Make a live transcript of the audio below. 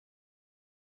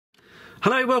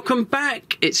Hello, welcome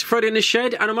back. It's Fred in the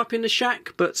shed and I'm up in the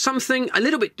shack, but something a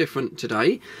little bit different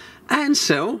today.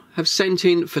 ANCEL have sent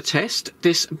in for test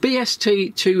this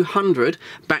BST200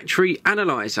 battery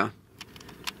analyzer.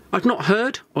 I've not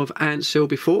heard of ANCEL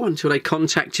before until they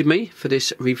contacted me for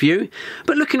this review,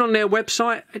 but looking on their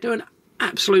website, they do an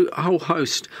absolute whole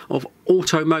host of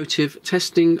automotive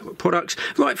testing products,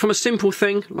 right from a simple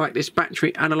thing like this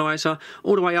battery analyzer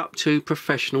all the way up to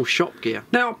professional shop gear.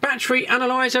 Now, battery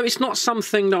analyzer is not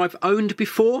something that I've owned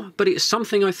before, but it's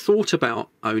something I thought about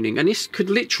owning, and this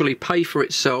could literally pay for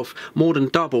itself more than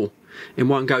double in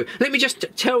one go. Let me just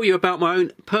tell you about my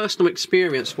own personal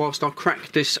experience whilst I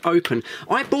crack this open.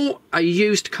 I bought a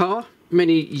used car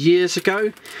many years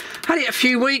ago, had it a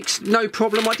few weeks, no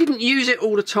problem. I didn't use it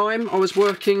all the time. I was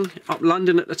working up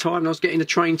London at the time and I was getting the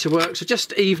train to work, so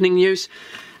just evening use.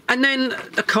 And then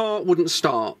the car wouldn't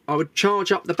start. I would charge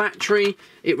up the battery,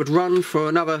 it would run for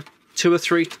another 2 or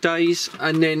 3 days,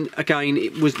 and then again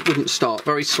it wouldn't start,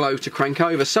 very slow to crank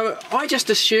over. So I just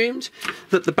assumed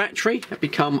that the battery had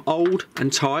become old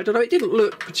and tired, although it didn't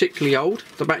look particularly old,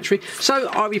 the battery. So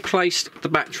I replaced the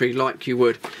battery like you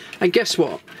would, and guess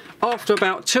what? After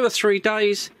about 2 or 3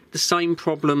 days, the same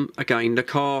problem again. The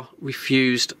car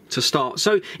refused to start.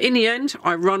 So in the end,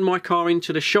 I run my car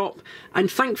into the shop, and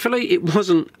thankfully it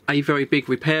wasn't a very big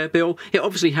repair bill. It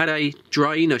obviously had a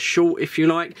drain, a short if you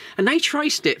like, and they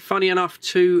traced it, funny enough,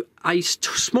 to a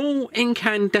small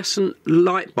incandescent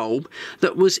light bulb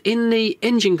that was in the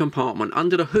engine compartment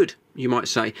under the hood, you might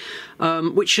say,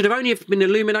 which should have only have been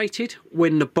illuminated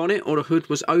when the bonnet or the hood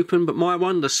was open, but my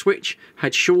one, the switch,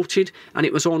 had shorted and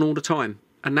it was on all the time,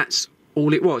 and that's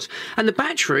all it was. And the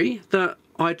battery that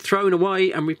I'd thrown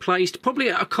away and replaced, probably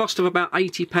at a cost of about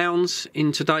 £80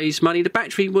 in today's money, the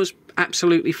battery was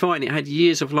absolutely fine. It had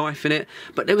years of life in it,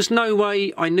 but there was no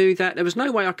way I knew that. There was no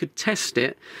way I could test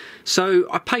it. So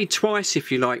I paid twice,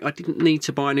 if you like. I didn't need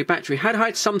to buy a new battery. Had I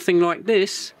had something like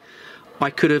this, I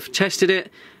could have tested it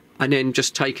and then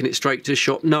just taken it straight to the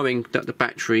shop knowing that the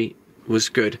battery was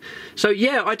good. So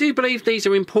yeah, I do believe these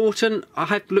are important. I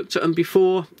have looked at them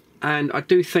before, and I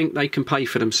do think they can pay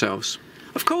for themselves.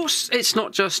 Of course, it's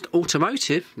not just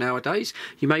automotive nowadays.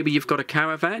 Maybe you've got a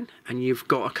caravan and you've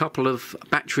got a couple of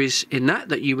batteries in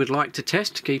that you would like to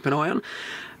test, to keep an eye on.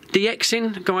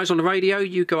 DXing, guys on the radio,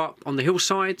 you go up on the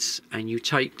hillsides and you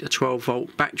take a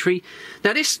 12-volt battery.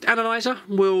 Now this analyzer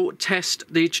will test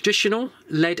the traditional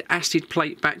lead acid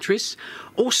plate batteries.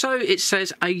 Also, it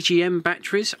says AGM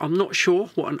batteries. I'm not sure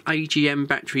what an AGM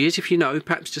battery is. If you know,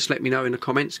 perhaps just let me know in the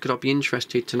comments, because I'd be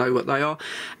interested to know what they are.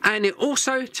 And it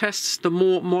also tests the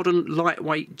more modern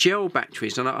lightweight gel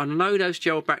batteries. And I know those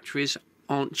gel batteries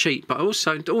aren't cheap, but I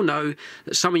also all know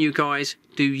that some of you guys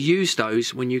do use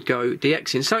those when you go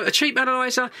DXing. So a cheap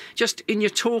analyzer just in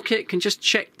your toolkit can just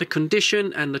check the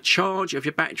condition and the charge of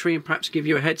your battery, and perhaps give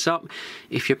you a heads up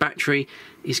if your battery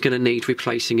is going to need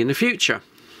replacing in the future.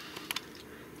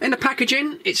 In the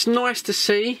packaging, it's nice to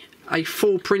see a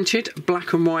full printed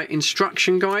black and white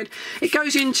instruction guide. It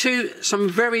goes into some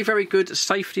very, very good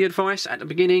safety advice at the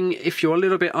beginning if you're a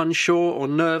little bit unsure or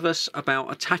nervous about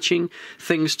attaching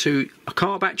things to a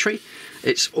car battery.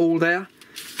 It's all there.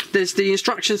 There's the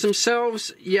instructions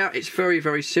themselves. Yeah, it's very,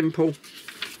 very simple.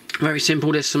 Very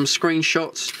simple. There's some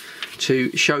screenshots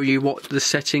to show you what the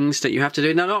settings that you have to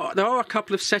do. Now, there are a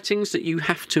couple of settings that you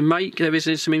have to make. There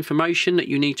is some information that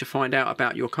you need to find out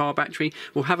about your car battery.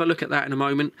 We'll have a look at that in a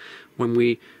moment when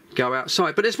we go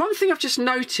outside. But there's one thing I've just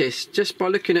noticed just by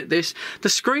looking at this. The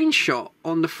screenshot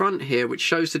on the front here, which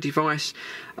shows the device,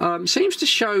 seems to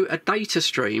show a data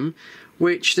stream,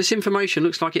 which this information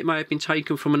looks like it may have been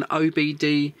taken from an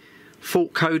OBD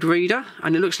fault code reader,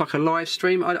 and it looks like a live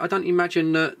stream. I don't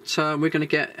imagine that we're going to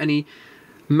get any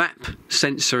map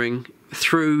sensoring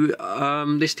through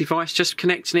this device, just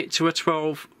connecting it to a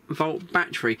 12-volt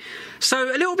battery. So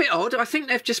a little bit odd. I think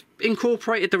they've just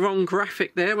incorporated the wrong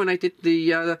graphic there when they did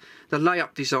the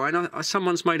layup design.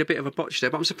 Someone's made a bit of a botch there,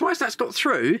 but I'm surprised that's got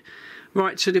through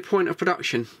right to the point of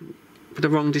production with the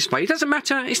wrong display. It doesn't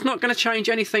matter, it's not going to change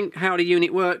anything how the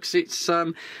unit works. It's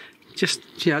just,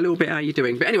 yeah, a little bit how you're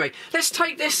doing. But anyway, let's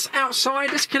take this outside.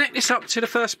 Let's connect this up to the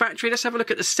first battery. Let's have a look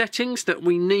at the settings that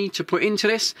we need to put into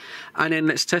this, and then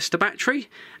let's test the battery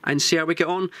and see how we get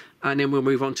on, and then we'll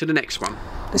move on to the next one.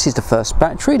 This is the first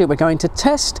battery that we're going to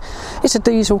test. It's a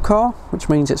diesel car, which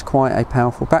means it's quite a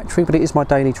powerful battery, but it is my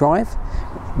daily drive,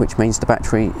 which means the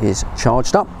battery is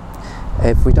charged up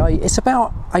every day. It's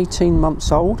about 18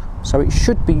 months old, so it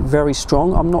should be very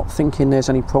strong. I'm not thinking there's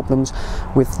any problems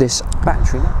with this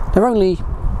battery. There are only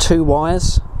 2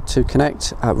 wires to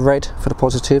connect, red for the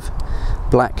positive,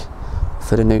 black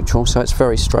for the neutral, so it's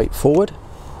very straightforward.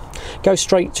 go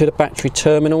straight to the battery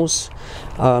terminals.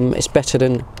 It's better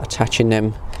than attaching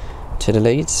them to the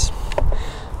leads.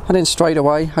 And then straight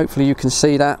away, hopefully you can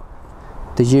see that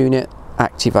the unit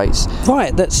activates.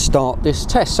 Right, let's start this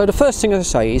test. So the first thing, as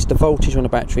I say, is the voltage on the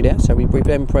battery there. So we've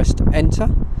then pressed enter.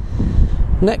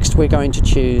 Next we're going to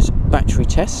choose battery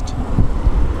test.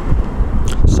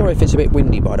 Sorry if it's a bit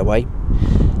windy, by the way.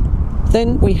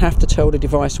 Then we have to tell the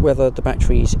device whether the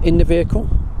battery is in the vehicle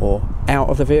or out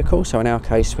of the vehicle. So in our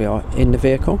case we are in the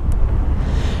vehicle.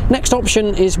 Next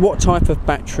option is what type of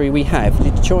battery we have.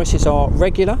 The choices are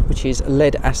regular, which is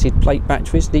lead acid plate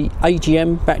batteries, the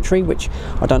AGM battery, which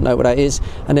I don't know what that is,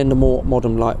 and then the more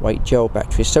modern lightweight gel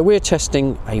batteries. So we're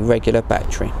testing a regular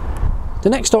battery. The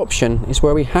next option is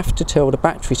where we have to tell the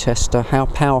battery tester how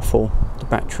powerful the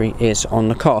battery is on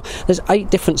the car. There's 8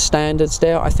 different standards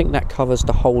there. I think that covers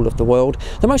the whole of the world.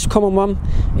 The most common one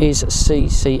is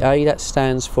CCA, that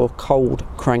stands for cold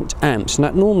cranked amps, and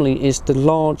that normally is the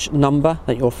large number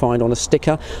that you'll find on a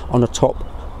sticker on the top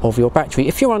of your battery.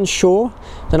 If you're unsure,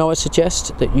 then I would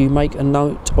suggest that you make a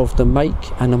note of the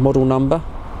make and the model number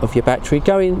of your battery.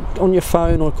 Go in on your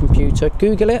phone or computer,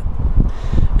 Google it,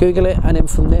 and then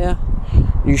from there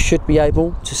you should be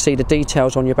able to see the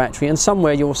details on your battery, and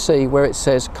somewhere you'll see where it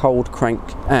says cold crank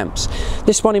amps.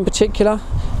 This one in particular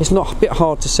is not a bit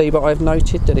hard to see, but I've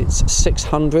noted that it's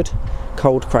 600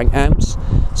 cold crank amps,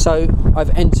 so I've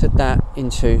entered that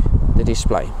into the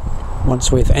display.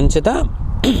 Once we've entered that,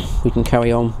 we can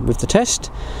carry on with the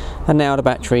test, and now the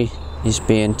battery is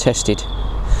being tested.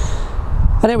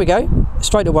 And there we go,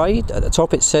 straight away at the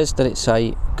top it says that it's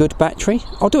a good battery.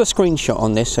 I'll do a screenshot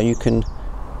on this so you can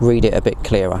read it a bit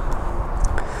clearer.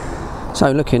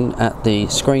 So looking at the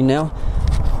screen now,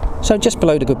 so just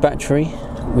below the good battery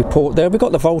report there, we've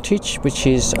got the voltage, which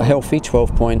is a healthy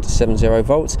 12.70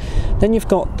 volts. Then you've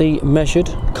got the measured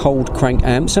cold crank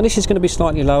amps, and this is going to be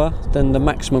slightly lower than the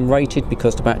maximum rated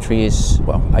because the battery is,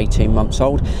 well, 18 months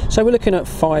old. So we're looking at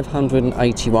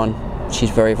 581, which is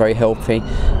very, very healthy.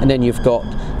 And then you've got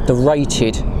the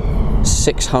rated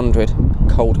 600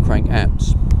 cold crank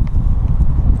amps.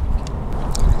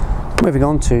 Moving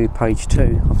on to page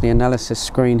 2 of the analysis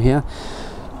screen here.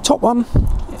 Top one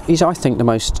is, I think, the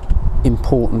most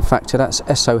important factor. That's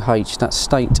SOH, that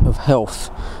state of health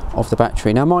of the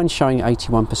battery. Now mine's showing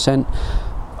 81%.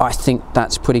 I think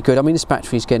that's pretty good. I mean, this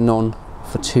battery is getting on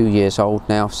for 2 years old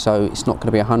now, so it's not going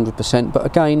to be 100%, but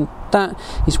again, that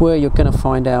is where you're going to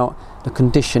find out the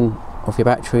condition of your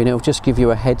battery, and it'll just give you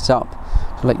a heads up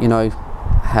to let you know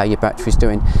how your battery's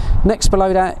doing. Next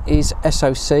below that is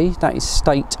SOC, that is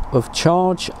state of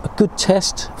charge, a good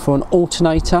test for an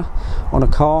alternator on a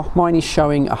car. Mine is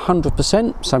showing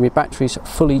 100%, so my battery's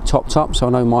fully topped up, so I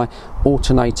know my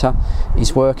alternator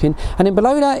is working. And then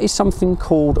below that is something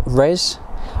called res.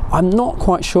 I'm not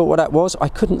quite sure what that was. I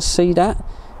couldn't see that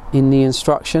in the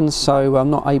instructions, so I'm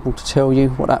not able to tell you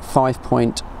what that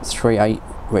 5.38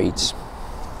 reads.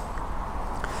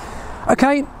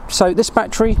 Okay, so this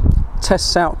battery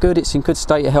tests out good, it's in good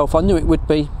state of health. I knew it would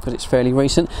be because it's fairly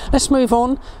recent. Let's move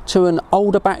on to an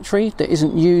older battery that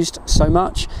isn't used so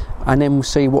much, and then we'll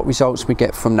see what results we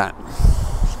get from that.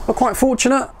 I'm quite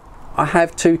fortunate. I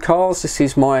have 2 cars. This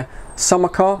is my summer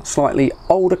car, slightly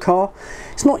older car.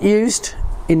 It's not used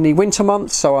in the winter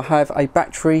months, so I have a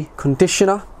battery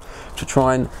conditioner to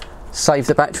try and save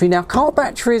the battery. Now, car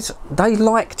batteries, they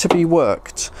like to be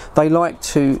worked. They like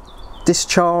to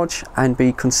discharge and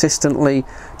be consistently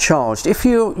charged. If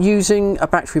you're using a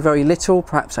battery very little,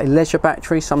 perhaps a leisure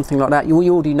battery, something like that, you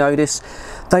already know this,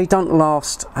 they don't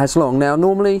last as long. Now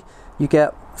normally you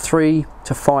get 3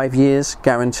 to 5 years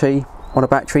guarantee on a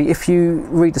battery. If you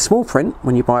read the small print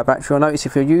when you buy a battery, you'll notice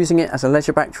if you're using it as a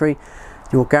leisure battery,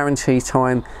 your guarantee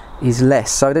time is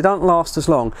less, so they don't last as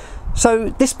long. So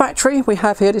this battery we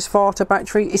have here, this Varta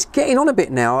battery, is getting on a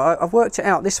bit now. I've worked it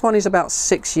out. This one is about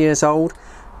 6 years old,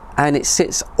 and it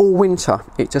sits all winter.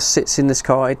 It just sits in this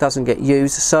car, it doesn't get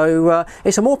used. So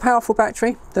it's a more powerful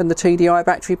battery than the TDI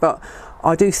battery, but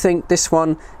I do think this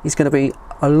one is going to be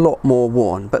a lot more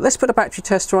worn. But let's put a battery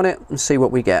tester on it and see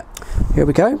what we get. Here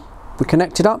we go, we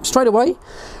connect it up straight away.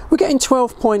 We're getting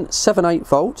 12.78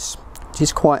 volts, which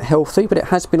is quite healthy, but it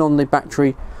has been on the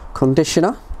battery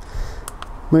conditioner.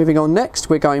 Moving on, next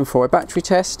we're going for a battery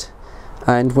test,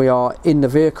 and we are in the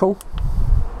vehicle.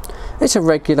 It's a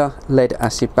regular lead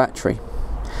acid battery.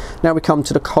 Now we come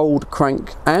to the cold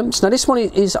crank amps. Now this one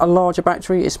is a larger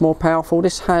battery, it's more powerful.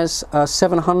 This has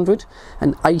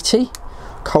 780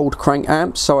 cold crank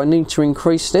amps, so I need to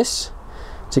increase this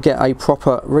to get a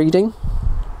proper reading.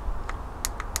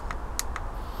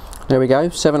 There we go,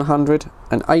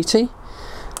 780,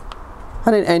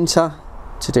 and then enter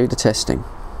to do the testing.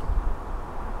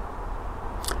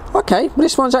 Okay, well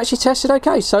this one's actually tested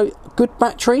okay. So good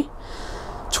battery,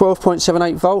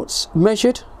 12.78 volts,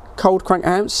 measured cold crank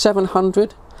amps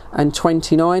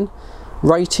 729,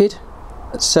 rated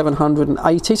at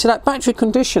 780. So that battery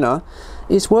conditioner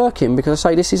is working, because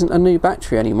I say this isn't a new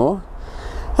battery anymore.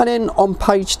 And then on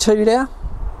page 2 there,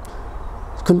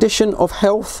 condition of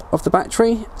health of the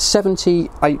battery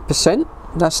 78%.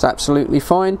 That's absolutely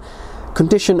fine.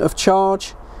 Condition of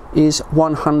charge is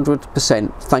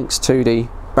 100% thanks to the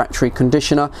battery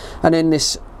conditioner. And then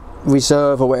this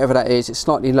reserve or whatever that is, it's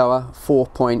slightly lower,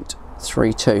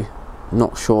 4.32.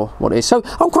 Not sure what it is. So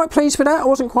I'm quite pleased with that. I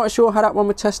wasn't quite sure how that one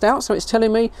would test out, so it's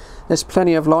telling me there's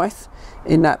plenty of life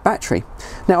in that battery.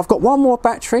 Now I've got one more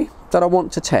battery that I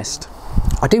want to test.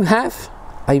 I do have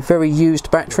a very used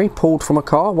battery pulled from a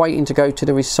car waiting to go to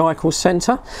the recycle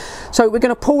centre. So we're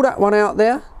going to pull that one out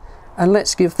there and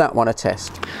let's give that one a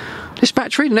test. This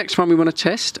battery, the next one we want to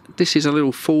test, this is a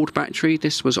little Ford battery.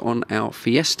 This was on our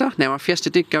Fiesta. Now our Fiesta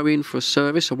did go in for a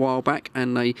service a while back,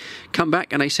 and they come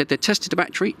back and they said they tested the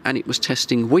battery and it was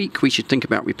testing weak. We should think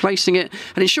about replacing it.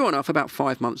 And then sure enough, about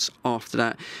 5 months after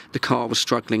that, the car was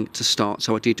struggling to start,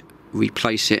 so I did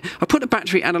replace it. I put a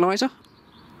battery analyzer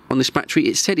on this battery.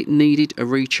 It said it needed a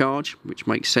recharge, which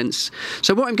makes sense.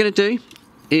 So what I'm going to do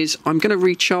is I'm going to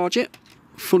recharge it,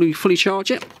 fully charge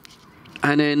it,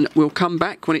 and then we'll come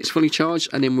back when it's fully charged,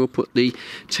 and then we'll put the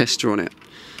tester on it.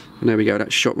 And there we go,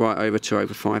 that's shot right over to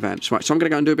over 5 amps. Right, so I'm going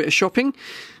to go and do a bit of shopping,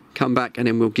 come back, and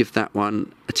then we'll give that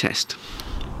one a test.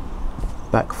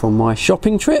 Back from my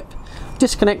shopping trip,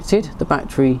 disconnected the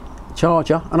battery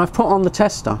charger, and I've put on the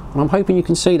tester, and I'm hoping you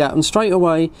can see that. And straight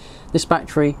away, this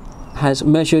battery has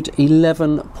measured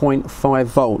 11.5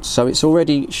 volts, so it's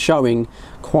already showing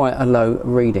quite a low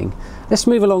reading. Let's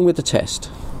move along with the test.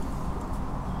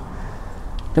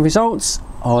 The results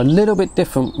are a little bit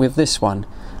different with this one.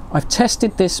 I've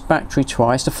tested this battery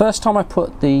twice. The first time I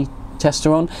put the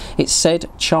tester on, it said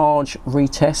charge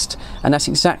retest, and that's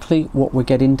exactly what we're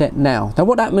getting now. Now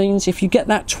what that means, if you get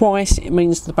that twice, it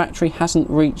means the battery hasn't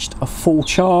reached a full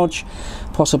charge,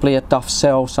 possibly a duff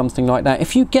cell, something like that.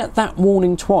 If you get that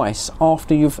warning twice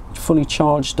after you've fully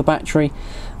charged the battery,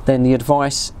 then the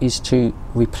advice is to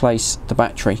replace the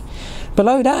battery.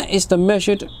 Below that is the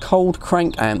measured cold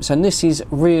crank amps, and this is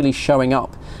really showing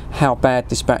up how bad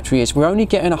this battery is. We're only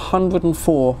getting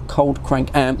 104 cold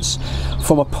crank amps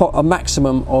from a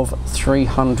maximum of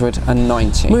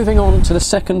 390. Moving on to the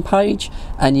second page,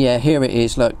 and yeah, here it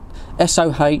is, look,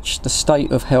 SOH, the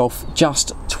state of health,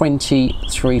 just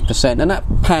 23%, and that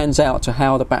pans out to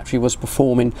how the battery was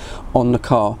performing on the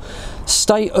car.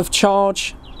 State of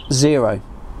charge, 0.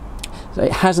 So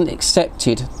it hasn't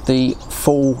accepted the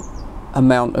full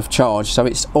amount of charge, so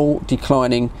it's all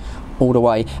declining all the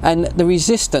way. And the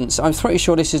resistance, I'm pretty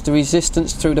sure this is the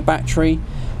resistance through the battery,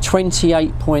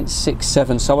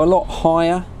 28.67, so a lot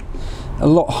higher.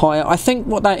 I think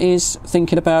what that is,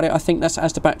 thinking about it, I think that's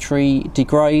as the battery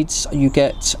degrades, you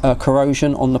get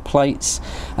corrosion on the plates,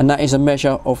 and that is a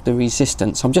measure of the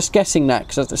resistance. I'm just guessing that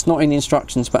because it's not in the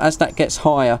instructions, but as that gets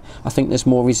higher, I think there's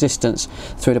more resistance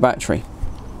through the battery.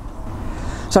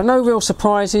 So no real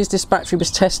surprises. This battery was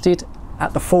tested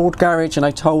at the Ford garage and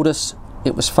they told us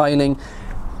it was failing,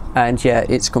 and yeah,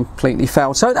 it's completely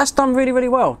failed. So that's done really, really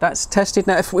well. That's tested.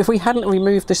 Now if we hadn't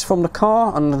removed this from the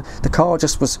car and the car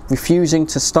just was refusing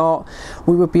to start,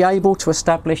 we would be able to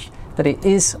establish that it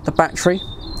is the battery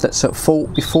that's at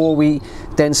fault before we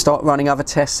then start running other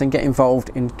tests and get involved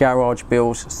in garage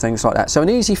bills, things like that. So an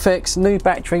easy fix, new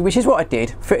battery, which is what I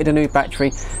did, fitted a new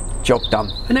battery, job done.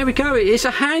 And there we go. It's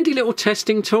a handy little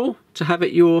testing tool to have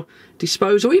at your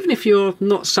disposal, even if you're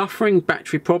not suffering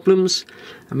battery problems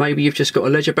and maybe you've just got a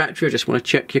leisure battery or just want to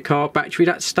check your car battery.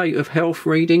 That state of health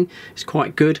reading is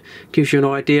quite good, gives you an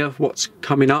idea of what's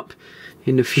coming up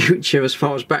in the future as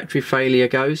far as battery failure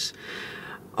goes.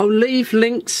 I'll leave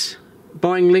links,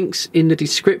 buying links, in the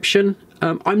description.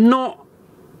 I'm not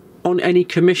on any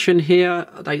commission here.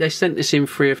 They sent this in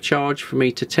free of charge for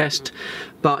me to test,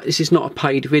 but this is not a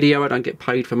paid video. I don't get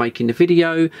paid for making the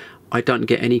video. I don't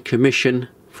get any commission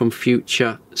from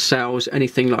future sales,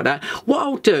 anything like that. What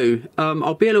I'll do,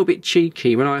 I'll be a little bit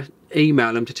cheeky when I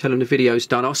email them to tell them the video's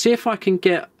done. I'll see if I can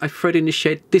get a Fred in the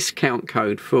Shed discount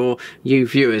code for you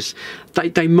viewers.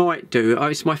 They might do.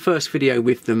 It's my first video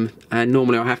with them, and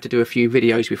normally I have to do a few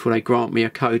videos before they grant me a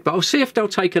code, but I'll see if they'll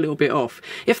take a little bit off.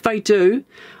 If they do,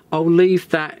 I'll leave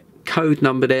that code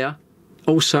number there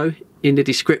also in the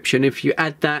description. If you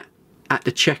add that at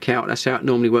the checkout, that's how it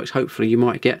normally works. Hopefully you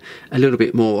might get a little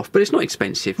bit more off, but it's not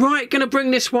expensive. Right, gonna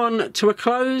bring this one to a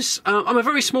close. I'm a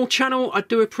very small channel. I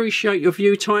do appreciate your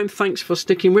view time. Thanks for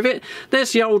sticking with it.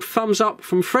 There's the old thumbs up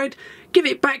from Fred. Give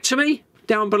it back to me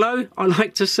down below. I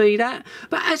like to see that.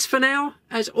 But as for now,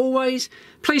 as always,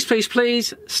 please, please,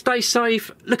 please stay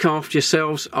safe, look after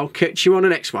yourselves. I'll catch you on the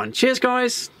next one. Cheers,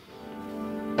 guys.